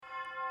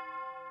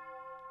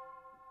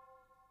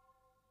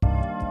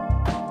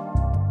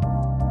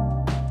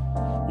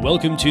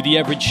Welcome to The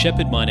Average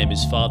Shepherd. My name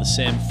is Father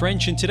Sam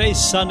French, and today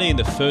is Sunday in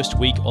the first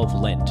week of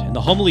Lent. And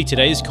the homily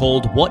today is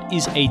called, What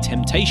is a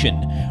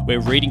Temptation? We're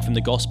reading from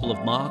the Gospel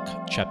of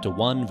Mark, chapter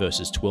 1,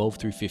 verses 12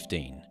 through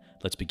 15.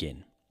 Let's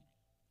begin.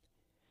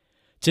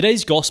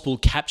 Today's Gospel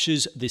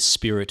captures this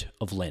spirit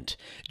of Lent.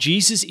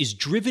 Jesus is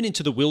driven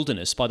into the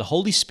wilderness by the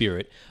Holy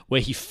Spirit,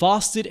 where he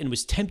fasted and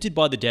was tempted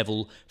by the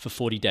devil for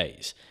 40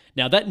 days.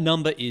 Now, that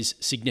number is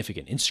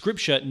significant. In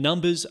Scripture,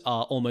 numbers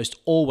are almost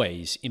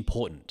always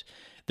important.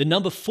 The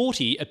number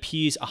 40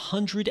 appears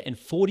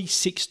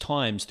 146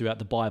 times throughout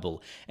the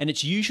Bible, and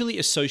it's usually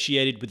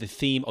associated with the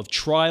theme of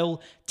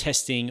trial,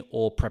 testing,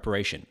 or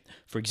preparation.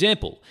 For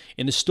example,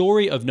 in the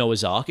story of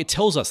Noah's Ark, it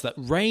tells us that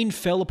rain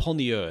fell upon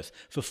the earth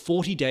for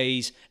 40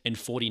 days and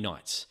 40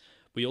 nights.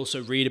 We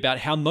also read about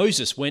how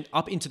Moses went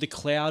up into the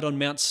cloud on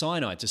Mount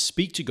Sinai to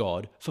speak to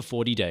God for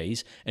 40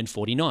 days and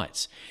 40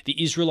 nights.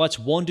 The Israelites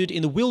wandered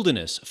in the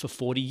wilderness for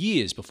 40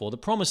 years before the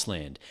Promised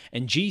Land,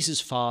 and Jesus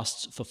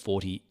fasts for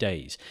 40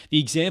 days. The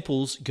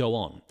examples go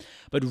on.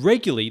 But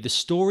regularly, the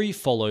story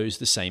follows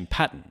the same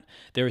pattern.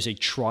 There is a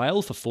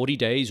trial for 40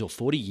 days or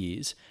 40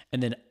 years,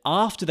 and then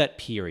after that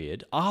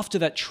period, after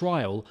that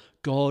trial,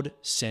 God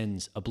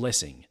sends a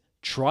blessing.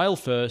 Trial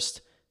first,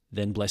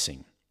 then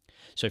blessing.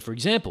 So, for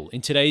example, in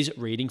today's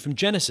reading from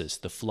Genesis,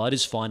 the flood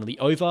is finally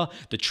over,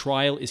 the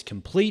trial is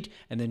complete,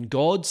 and then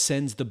God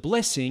sends the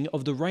blessing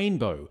of the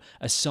rainbow,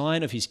 a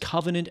sign of his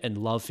covenant and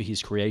love for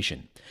his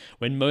creation.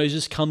 When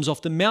Moses comes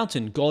off the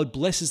mountain, God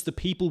blesses the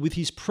people with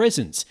his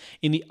presence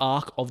in the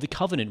Ark of the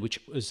Covenant, which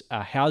was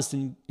housed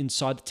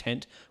inside the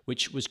tent,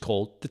 which was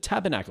called the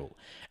tabernacle.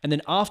 And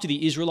then after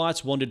the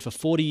Israelites wandered for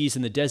 40 years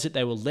in the desert,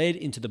 they were led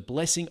into the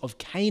blessing of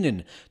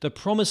Canaan, the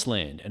Promised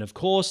Land. And of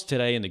course,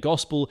 today in the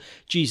Gospel,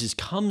 Jesus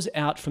comes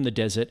out from the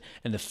desert,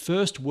 and the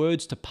first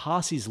words to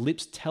pass his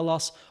lips tell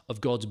us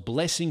of God's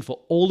blessing for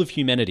all of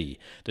humanity.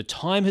 The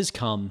time has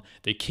come,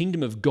 the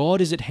kingdom of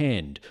God is at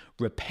hand.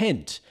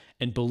 Repent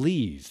and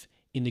believe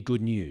in the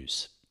good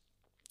news.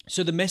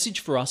 So the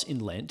message for us in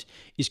Lent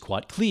is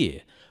quite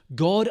clear.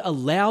 God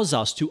allows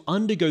us to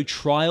undergo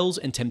trials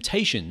and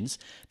temptations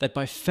that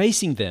by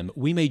facing them,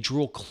 we may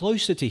draw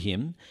closer to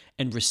him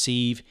and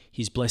receive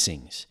his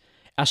blessings.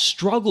 Our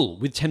struggle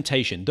with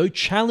temptation, though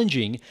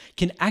challenging,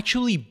 can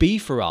actually be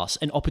for us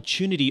an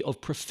opportunity of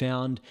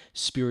profound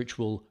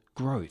spiritual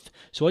growth.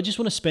 So I just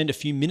want to spend a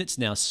few minutes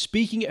now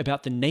speaking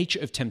about the nature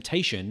of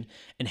temptation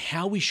and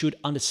how we should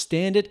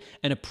understand it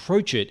and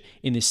approach it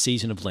in this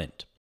season of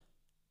Lent.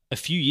 A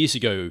few years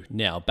ago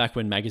now, back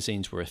when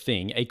magazines were a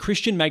thing, a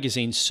Christian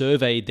magazine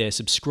surveyed their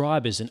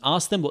subscribers and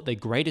asked them what their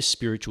greatest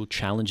spiritual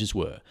challenges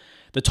were.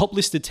 The top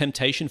listed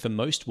temptation for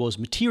most was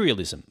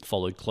materialism,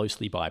 followed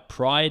closely by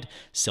pride,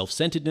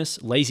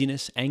 self-centeredness,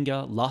 laziness,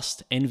 anger,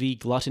 lust, envy,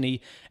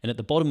 gluttony, and at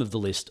the bottom of the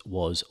list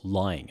was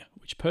lying,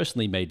 which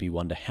personally made me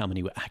wonder how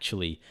many were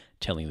actually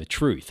telling the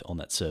truth on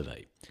that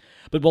survey.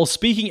 But while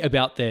speaking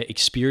about their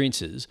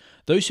experiences,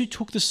 those who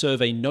took the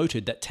survey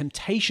noted that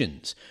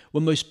temptations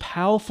were most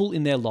powerful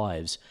in their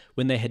lives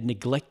when they had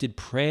neglected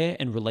prayer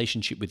and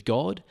relationship with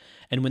God,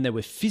 and when they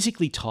were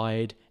physically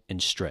tired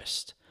and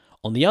stressed.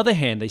 On the other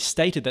hand, they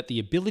stated that the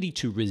ability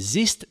to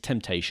resist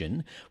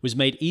temptation was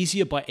made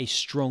easier by a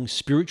strong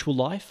spiritual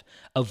life,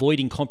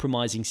 avoiding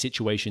compromising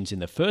situations in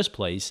the first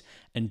place,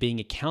 and being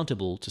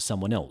accountable to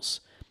someone else.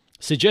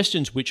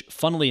 Suggestions which,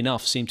 funnily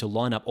enough, seem to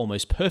line up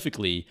almost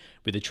perfectly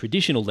with the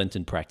traditional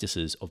Lenten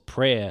practices of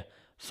prayer,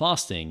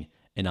 fasting,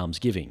 and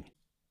almsgiving.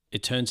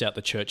 It turns out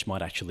the church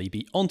might actually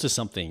be onto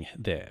something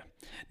there.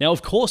 Now,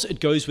 of course, it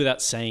goes without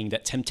saying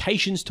that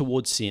temptations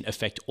towards sin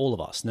affect all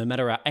of us, no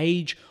matter our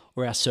age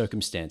or our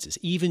circumstances.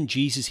 Even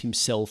Jesus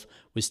himself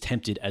was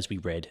tempted, as we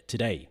read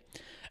today.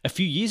 A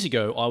few years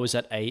ago, I was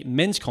at a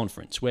men's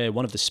conference where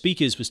one of the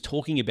speakers was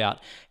talking about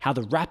how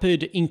the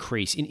rapid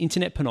increase in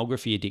internet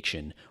pornography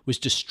addiction was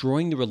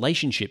destroying the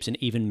relationships and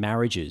even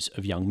marriages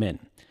of young men.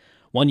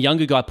 One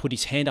younger guy put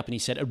his hand up and he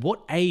said, "At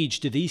what age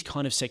do these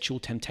kind of sexual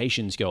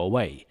temptations go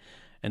away?"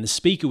 And the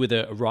speaker, with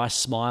a wry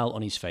smile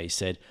on his face,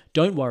 said,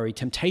 "Don't worry,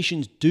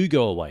 temptations do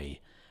go away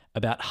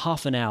about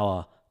half an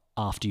hour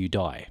after you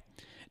die."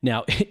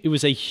 Now, it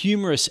was a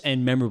humorous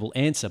and memorable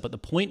answer, but the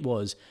point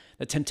was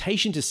that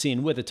temptation to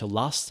sin, whether to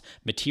lust,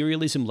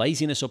 materialism,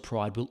 laziness, or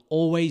pride, will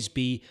always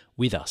be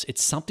with us.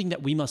 It's something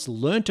that we must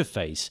learn to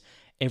face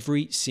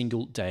every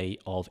single day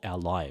of our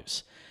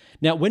lives.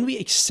 Now, when we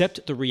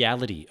accept the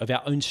reality of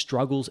our own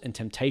struggles and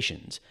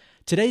temptations,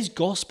 today's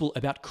gospel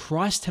about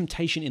Christ's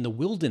temptation in the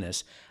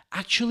wilderness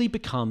actually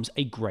becomes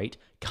a great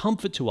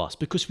comfort to us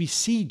because we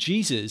see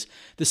Jesus,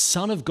 the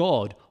Son of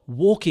God,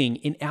 walking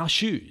in our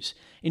shoes.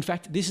 In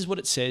fact, this is what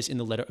it says in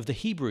the letter of the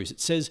Hebrews.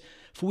 It says,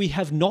 "For we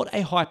have not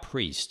a high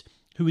priest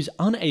who is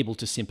unable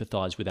to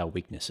sympathize with our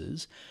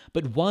weaknesses,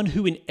 but one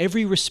who in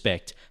every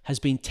respect has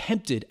been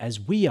tempted as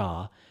we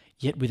are,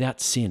 yet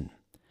without sin."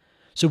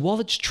 So while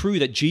it's true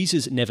that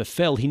Jesus never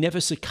fell, he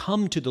never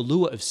succumbed to the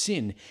lure of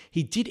sin,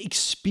 he did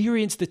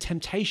experience the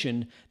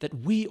temptation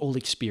that we all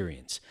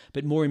experience.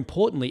 But more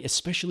importantly,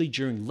 especially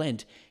during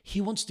Lent, he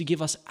wants to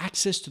give us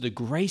access to the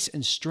grace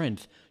and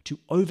strength to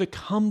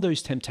overcome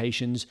those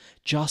temptations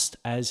just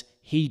as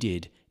he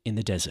did in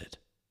the desert.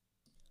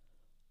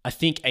 I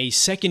think a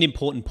second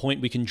important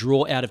point we can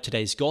draw out of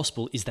today's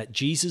gospel is that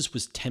Jesus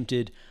was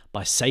tempted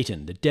by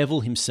Satan, the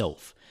devil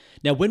himself.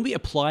 Now, when we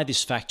apply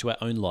this fact to our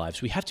own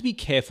lives, we have to be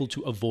careful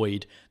to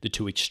avoid the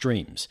two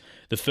extremes.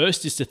 The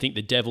first is to think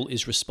the devil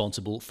is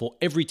responsible for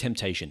every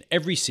temptation,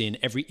 every sin,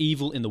 every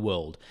evil in the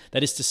world.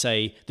 That is to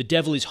say, the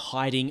devil is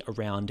hiding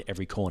around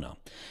every corner.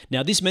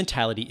 Now, this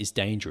mentality is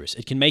dangerous.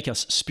 It can make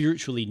us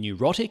spiritually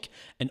neurotic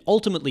and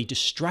ultimately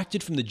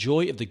distracted from the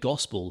joy of the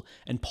gospel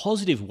and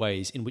positive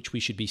ways in which we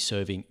should be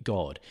serving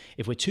God.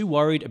 If we're too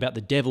worried about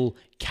the devil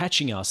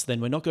catching us,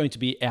 then we're not going to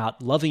be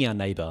out loving our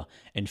neighbor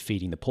and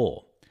feeding the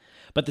poor.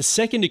 But the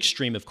second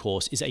extreme, of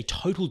course, is a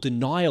total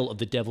denial of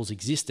the devil's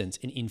existence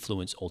and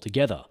influence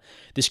altogether.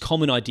 This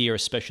common idea,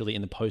 especially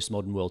in the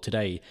postmodern world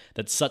today,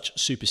 that such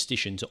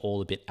superstitions are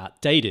all a bit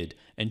outdated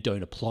and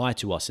don't apply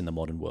to us in the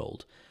modern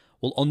world.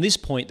 Well, on this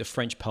point, the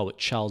French poet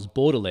Charles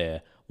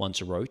Baudelaire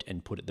once wrote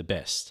and put it the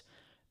best.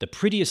 The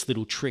prettiest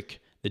little trick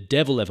the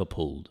devil ever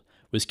pulled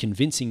was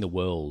convincing the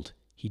world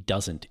he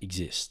doesn't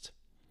exist.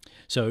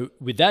 So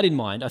with that in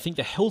mind, I think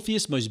the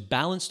healthiest, most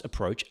balanced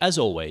approach, as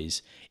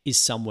always, is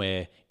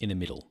somewhere in the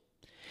middle.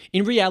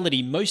 In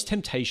reality, most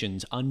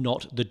temptations are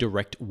not the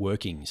direct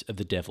workings of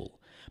the devil,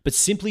 but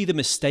simply the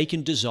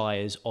mistaken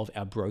desires of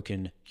our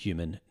broken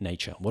human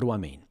nature. What do I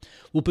mean?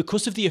 Well,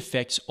 because of the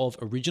effects of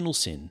original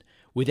sin,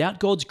 without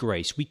God's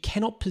grace, we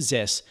cannot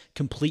possess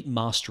complete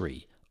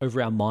mastery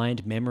over our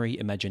mind, memory,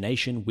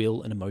 imagination,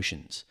 will, and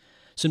emotions.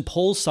 St.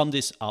 Paul summed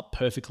this up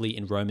perfectly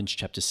in Romans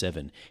chapter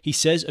 7. He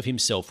says of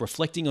himself,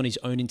 reflecting on his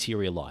own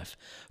interior life,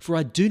 "For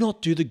I do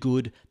not do the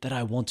good that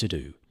I want to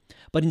do,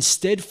 but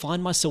instead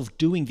find myself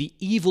doing the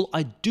evil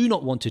I do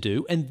not want to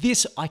do, and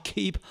this I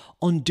keep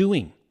on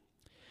doing."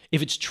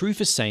 If it's true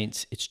for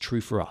saints, it's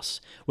true for us.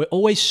 We're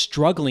always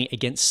struggling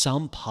against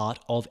some part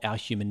of our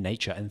human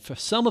nature, and for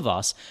some of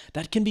us,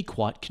 that can be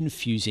quite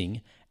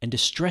confusing and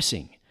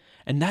distressing.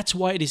 And that's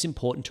why it is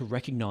important to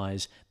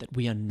recognize that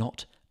we are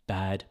not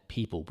bad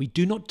people. We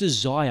do not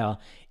desire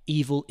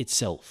evil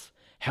itself.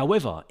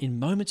 However, in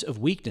moments of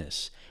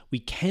weakness, we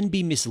can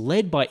be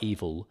misled by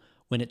evil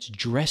when it's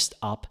dressed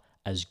up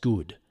as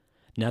good.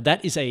 Now,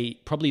 that is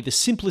probably the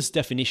simplest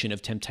definition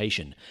of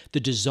temptation, the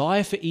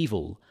desire for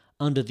evil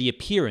under the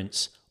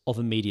appearance of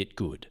immediate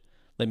good.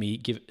 Let me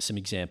give some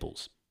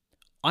examples.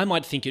 I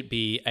might think it'd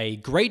be a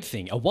great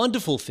thing, a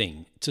wonderful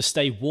thing, to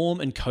stay warm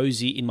and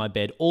cozy in my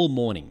bed all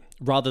morning,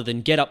 rather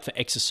than get up for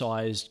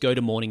exercise, go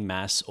to morning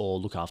mass, or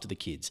look after the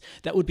kids.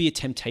 That would be a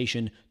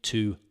temptation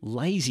to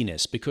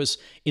laziness, because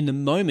in the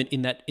moment,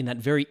 in that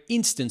very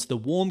instance, the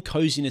warm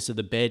coziness of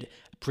the bed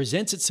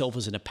presents itself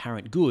as an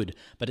apparent good,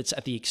 but it's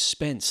at the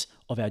expense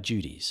of our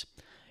duties.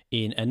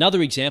 In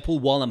another example,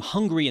 while I'm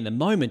hungry in the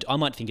moment, I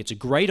might think it's a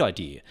great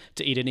idea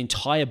to eat an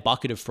entire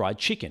bucket of fried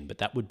chicken, but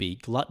that would be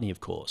gluttony, of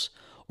course.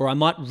 Or I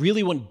might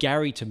really want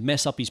Gary to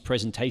mess up his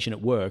presentation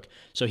at work,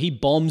 so he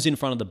bombs in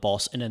front of the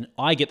boss and then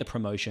I get the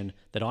promotion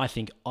that I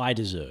think I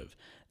deserve.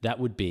 That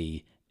would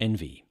be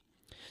envy.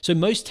 So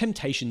most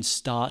temptations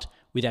start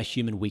with our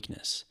human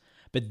weakness,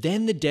 but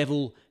then the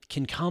devil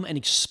can come and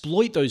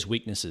exploit those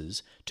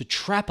weaknesses to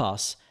trap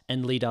us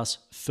and lead us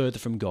further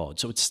from God.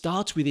 So it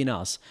starts within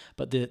us,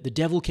 but the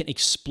devil can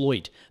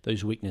exploit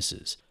those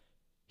weaknesses.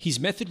 His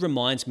method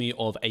reminds me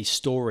of a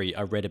story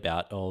I read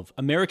about of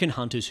American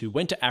hunters who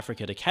went to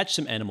Africa to catch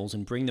some animals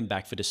and bring them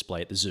back for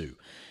display at the zoo.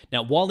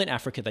 Now, while in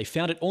Africa, they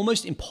found it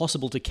almost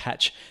impossible to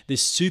catch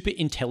this super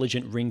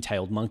intelligent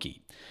ring-tailed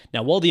monkey.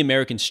 Now, while the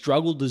Americans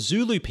struggled, the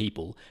Zulu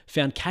people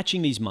found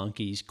catching these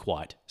monkeys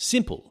quite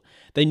simple.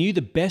 They knew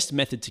the best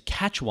method to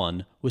catch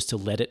one was to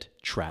let it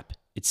trap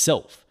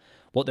itself.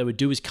 What they would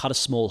do is cut a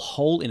small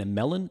hole in a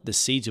melon, the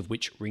seeds of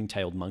which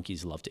ring-tailed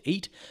monkeys love to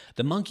eat.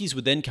 The monkeys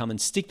would then come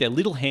and stick their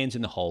little hands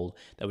in the hole.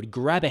 They would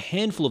grab a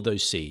handful of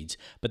those seeds,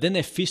 but then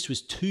their fist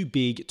was too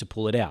big to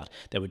pull it out.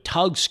 They would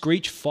tug,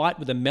 screech, fight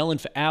with a melon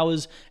for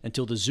hours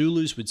until the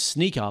Zulus would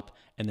sneak up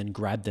and then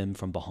grab them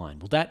from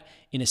behind. Well, that,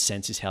 in a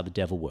sense, is how the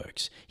devil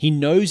works. He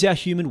knows our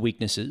human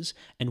weaknesses,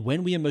 and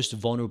when we are most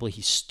vulnerable,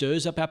 he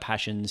stirs up our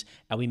passions,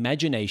 our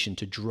imagination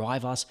to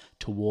drive us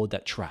toward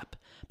that trap.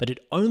 But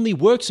it only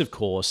works, of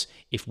course,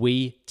 if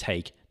we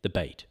take the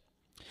bait.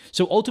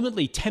 So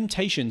ultimately,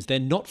 temptations, they're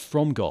not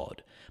from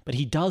God, but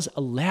he does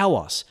allow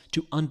us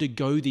to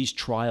undergo these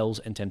trials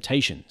and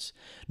temptations.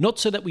 Not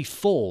so that we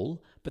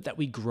fall, but that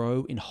we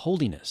grow in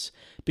holiness.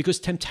 Because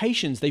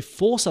temptations, they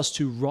force us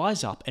to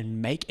rise up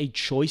and make a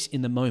choice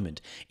in the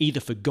moment, either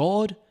for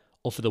God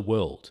or for the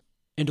world.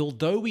 And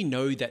although we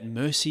know that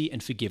mercy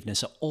and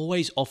forgiveness are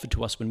always offered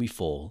to us when we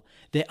fall,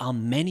 there are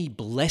many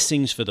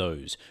blessings for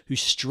those who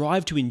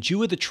strive to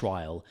endure the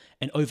trial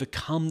and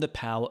overcome the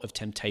power of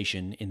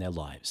temptation in their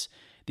lives.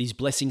 These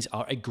blessings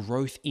are a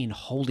growth in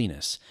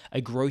holiness,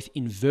 a growth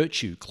in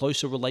virtue,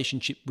 closer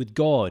relationship with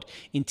God,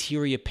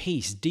 interior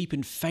peace,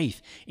 deepened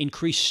faith,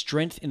 increased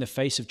strength in the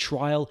face of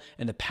trial,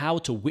 and the power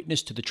to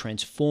witness to the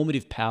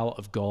transformative power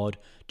of God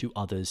to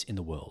others in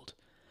the world.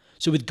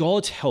 So with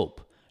God's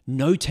help,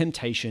 no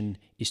temptation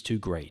is too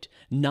great,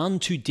 none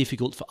too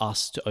difficult for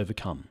us to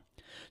overcome.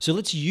 So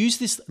let's use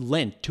this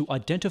Lent to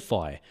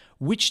identify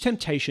which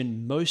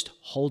temptation most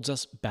holds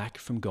us back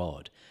from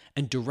God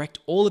and direct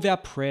all of our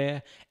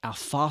prayer, our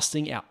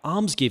fasting, our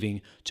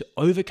almsgiving to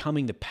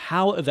overcoming the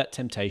power of that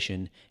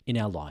temptation in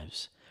our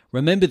lives.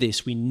 Remember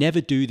this, we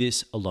never do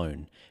this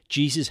alone.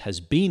 Jesus has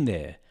been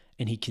there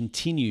and he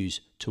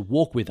continues to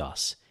walk with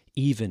us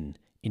even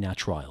in our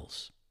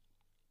trials.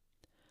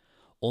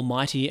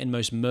 Almighty and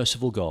most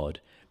merciful God,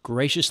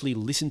 graciously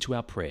listen to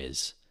our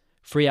prayers.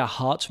 Free our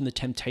hearts from the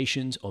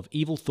temptations of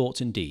evil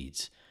thoughts and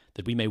deeds,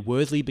 that we may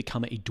worthily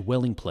become a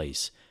dwelling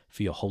place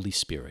for your Holy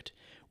Spirit.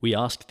 We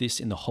ask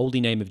this in the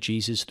holy name of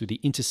Jesus through the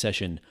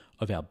intercession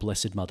of our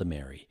Blessed Mother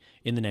Mary.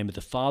 In the name of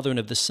the Father, and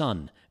of the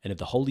Son, and of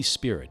the Holy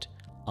Spirit.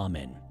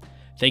 Amen.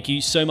 Thank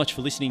you so much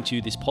for listening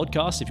to this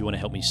podcast. If you want to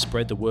help me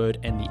spread the word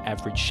and the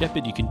average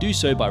shepherd, you can do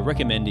so by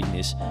recommending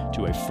this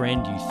to a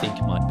friend you think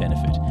might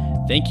benefit.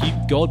 Thank you,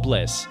 God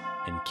bless,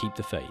 and keep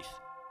the faith.